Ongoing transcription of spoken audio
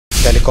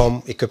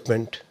telecom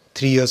equipment.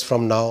 3 years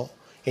from now,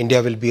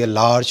 India will be a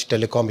large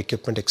telecom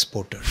equipment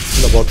exporter.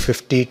 About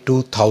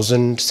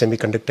 52,000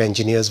 semiconductor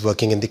engineers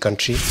working in the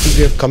country.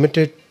 We have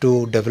committed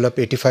to develop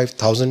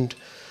 85,000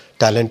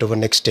 talent over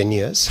the next 10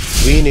 years.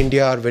 We in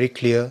India are very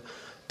clear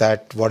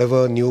that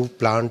whatever new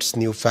plants,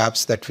 new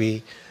fabs that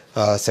we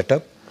set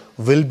up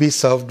will be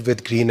served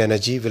with green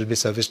energy, will be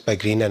serviced by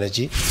green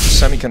energy.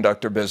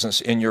 Semiconductor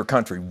business in your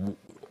country.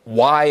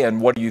 Why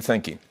and what are you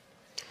thinking?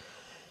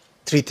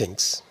 3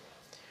 things.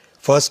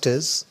 First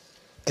is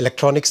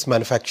electronics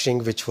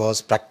manufacturing, which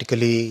was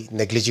practically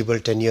negligible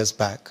 10 years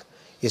back,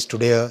 is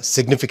today a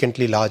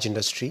significantly large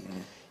industry.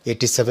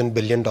 $87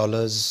 billion.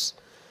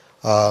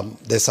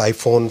 This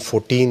iPhone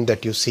 14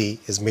 that you see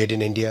is made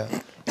in India.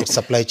 Its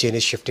supply chain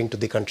is shifting to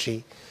the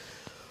country.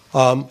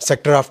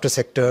 Sector after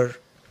sector,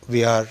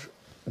 we are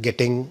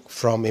getting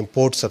from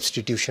import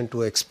substitution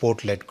to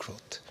export-led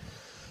growth.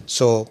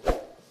 So,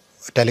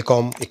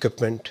 telecom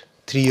equipment,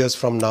 3 years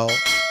from now,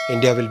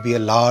 India will be a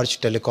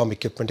large telecom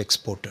equipment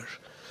exporter.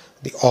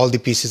 All the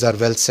pieces are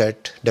well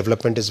set,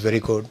 development is very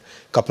good.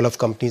 Couple of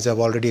companies have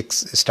already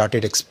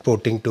started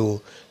exporting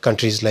to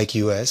countries like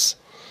US.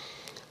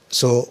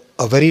 So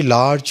a very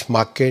large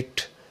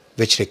market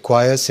which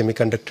requires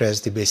semiconductor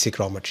as the basic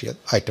raw material,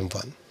 item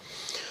 1.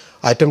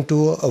 Item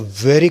 2, a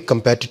very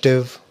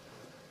competitive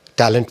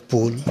talent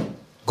pool,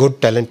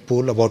 good talent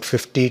pool, about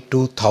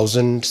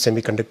 52,000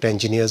 semiconductor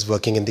engineers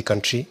working in the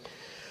country.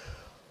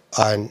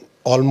 And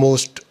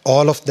almost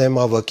all of them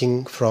are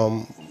working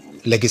from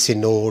legacy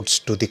nodes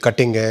to the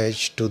cutting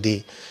edge to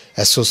the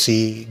SoC,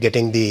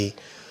 getting the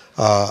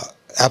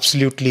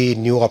absolutely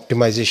new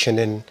optimization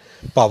in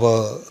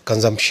power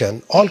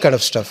consumption, all kind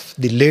of stuff.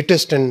 The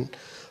latest and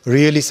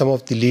really some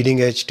of the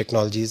leading edge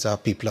technologies our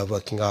people are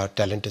working, our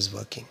talent is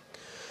working.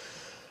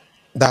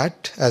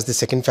 That as the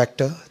second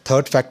factor.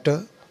 Third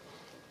factor,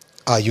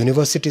 our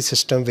university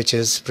system, which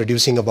is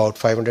producing about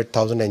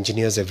 500,000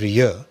 engineers every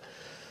year.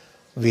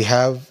 We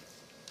have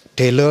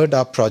tailored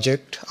our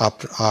project,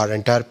 our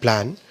entire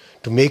plan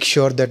to make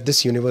sure that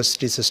this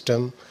university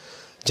system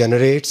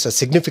generates a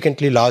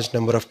significantly large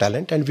number of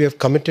talent, and we have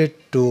committed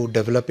to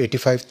develop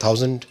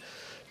 85,000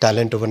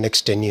 talent over the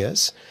next 10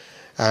 years.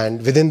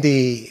 And within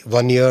the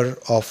 1 year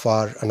of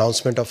our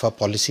announcement of our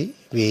policy,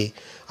 we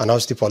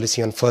announced the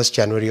policy on 1st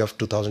January of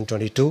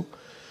 2022.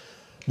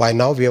 By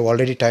now, we have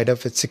already tied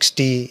up with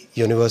 60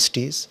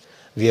 universities.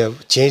 We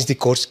have changed the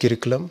course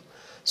curriculum.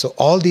 So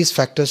all these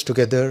factors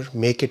together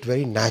make it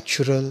very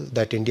natural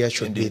that India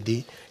should be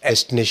the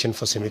destination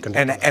for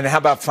semiconductors. And how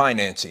about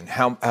financing?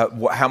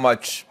 How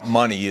much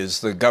money is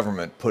the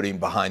government putting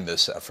behind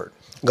this effort?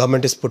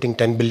 Government is putting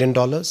 $10 billion.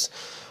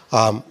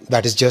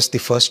 That is just the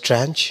first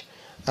tranche.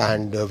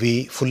 And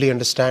we fully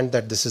understand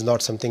that this is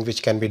not something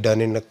which can be done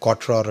in a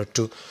quarter or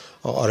 2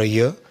 or a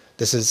year.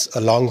 This is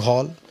a long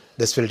haul.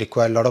 This will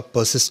require a lot of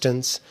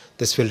persistence.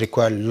 This will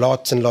require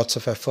lots and lots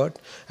of effort.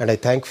 And I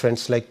thank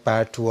friends like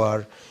Pat who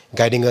are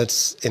guiding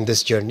us in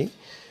this journey.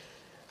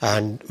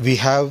 And we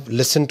have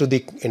listened to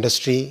the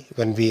industry.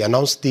 When we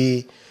announced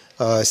the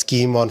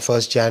scheme on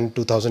 1st Jan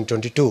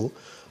 2022,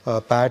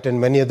 Pat and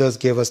many others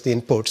gave us the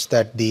inputs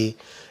that the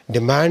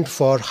demand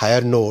for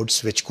higher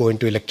nodes which go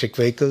into electric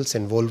vehicles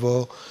in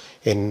Volvo,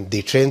 in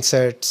the train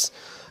sets,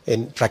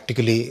 in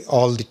practically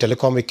all the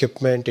telecom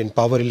equipment, in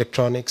power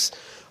electronics,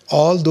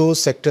 all those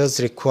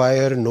sectors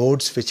require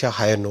nodes which are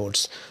higher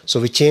nodes. So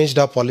we changed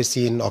our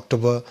policy in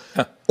October,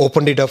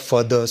 opened it up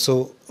further.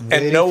 So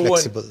very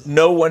flexible.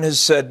 No one has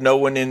said, no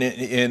one in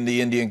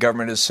the Indian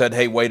government has said,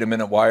 hey, wait a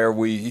minute, why are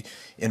we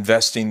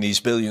investing these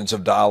billions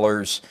of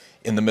dollars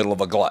in the middle of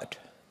a glut?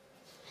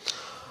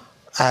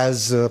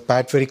 As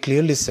Pat very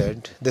clearly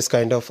said, this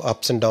kind of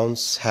ups and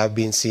downs have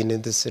been seen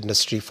in this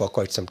industry for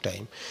quite some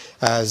time.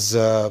 As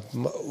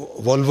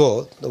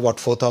Volvo,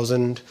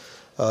 4,000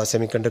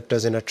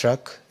 semiconductors in a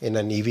truck, in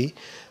an EV.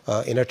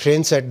 In a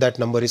train set, that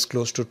number is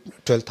close to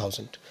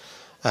 12,000.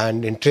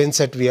 And in train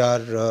set, we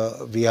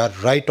are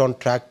right on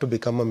track to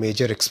become a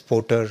major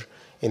exporter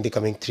in the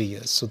coming 3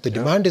 years. So the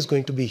demand is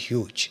going to be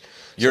huge.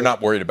 You're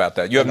not worried about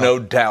that. You have no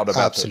doubt about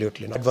that.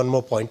 Absolutely not. One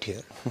more point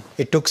here.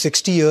 It took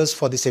 60 years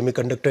for the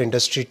semiconductor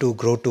industry to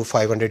grow to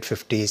 $550,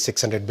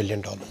 $600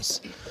 billion.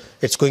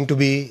 It's going to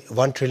be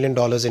 $1 trillion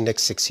in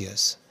next 6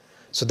 years.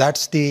 So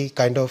that's the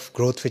kind of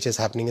growth which is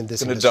happening in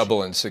this industry. It's going to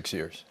double in 6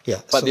 years.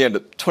 Yeah. By the end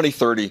of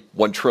 2030,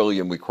 $1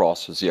 trillion we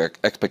cross is the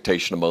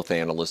expectation of most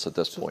analysts at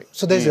this point.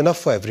 So there's enough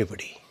for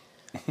everybody.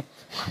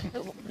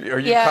 Are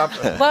you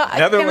confident? Well,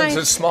 Netherlands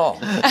is small.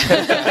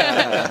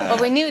 Well,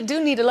 we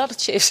do need a lot of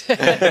chips.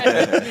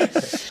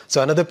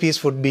 So another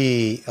piece would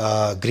be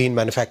green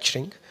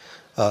manufacturing.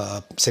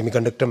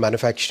 Semiconductor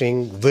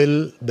manufacturing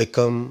will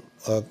become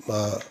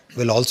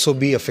will also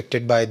be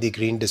affected by the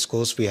green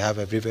discourse we have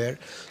everywhere.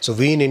 So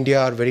we in India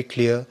are very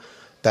clear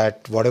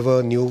that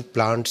whatever new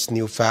plants,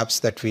 new fabs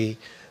that we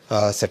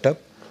set up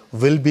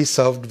will be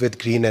served with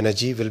green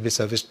energy, will be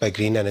serviced by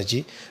green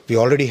energy. We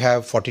already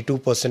have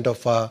 42%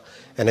 of our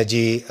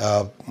energy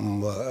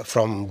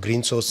from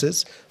green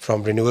sources,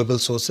 from renewable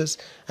sources,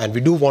 and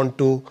we do want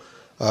to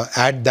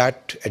add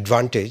that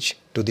advantage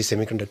to the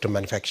semiconductor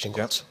manufacturing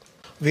also.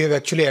 We have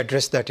actually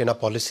addressed that in our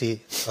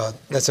policy.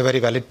 That's a very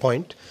valid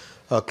point.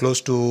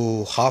 Close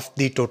to half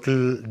the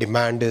total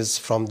demand is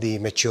from the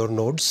mature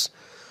nodes.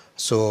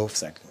 So,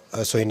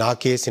 so in our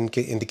case, in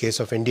the case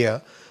of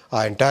India,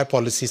 our entire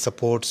policy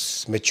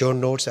supports mature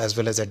nodes as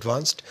well as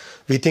advanced.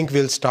 We think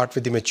we'll start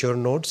with the mature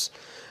nodes.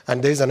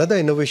 And there is another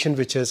innovation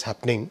which is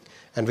happening,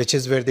 and which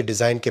is where the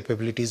design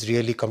capabilities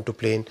really come to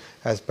play,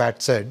 as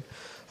Pat said.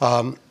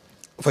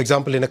 For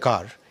example, in a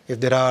car, if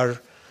there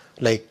are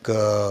like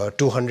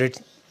 200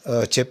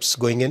 chips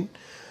going in,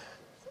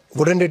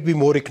 wouldn't it be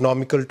more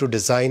economical to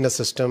design a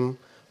system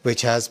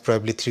which has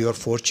probably 3 or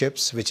 4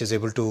 chips, which is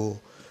able to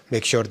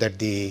make sure that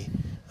the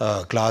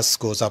glass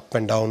goes up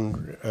and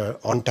down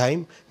on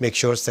time, make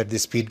sure that the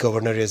speed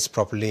governor is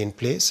properly in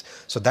place.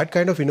 So that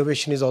kind of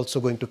innovation is also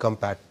going to come,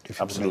 Pat.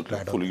 Absolutely,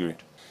 fully agree.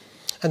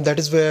 And that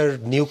is where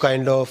new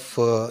kind of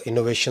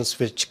innovations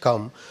which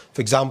come.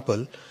 For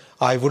example,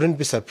 I wouldn't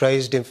be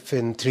surprised if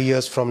in 3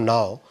 years from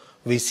now,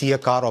 we see a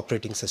car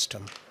operating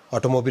system,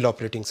 automobile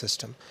operating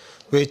system,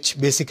 which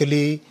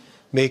basically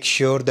makes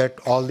sure that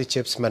all the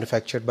chips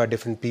manufactured by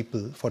different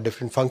people for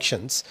different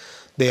functions,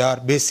 they are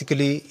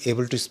basically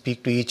able to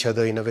speak to each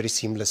other in a very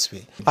seamless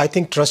way. I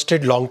think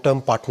trusted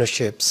long-term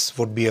partnerships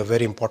would be a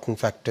very important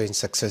factor in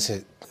success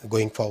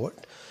going forward.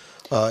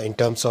 In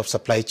terms of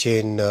supply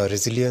chain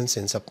resilience,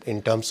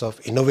 in terms of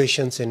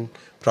innovations in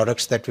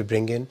products that we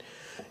bring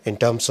in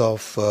terms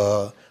of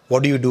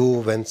what do you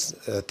do when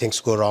things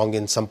go wrong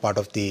in some part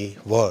of the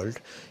world,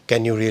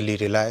 can you really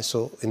rely?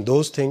 So in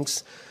those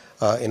things,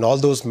 in all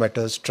those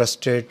matters,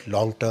 trusted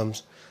long-term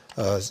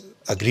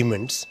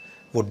agreements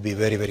would be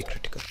very, very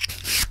critical.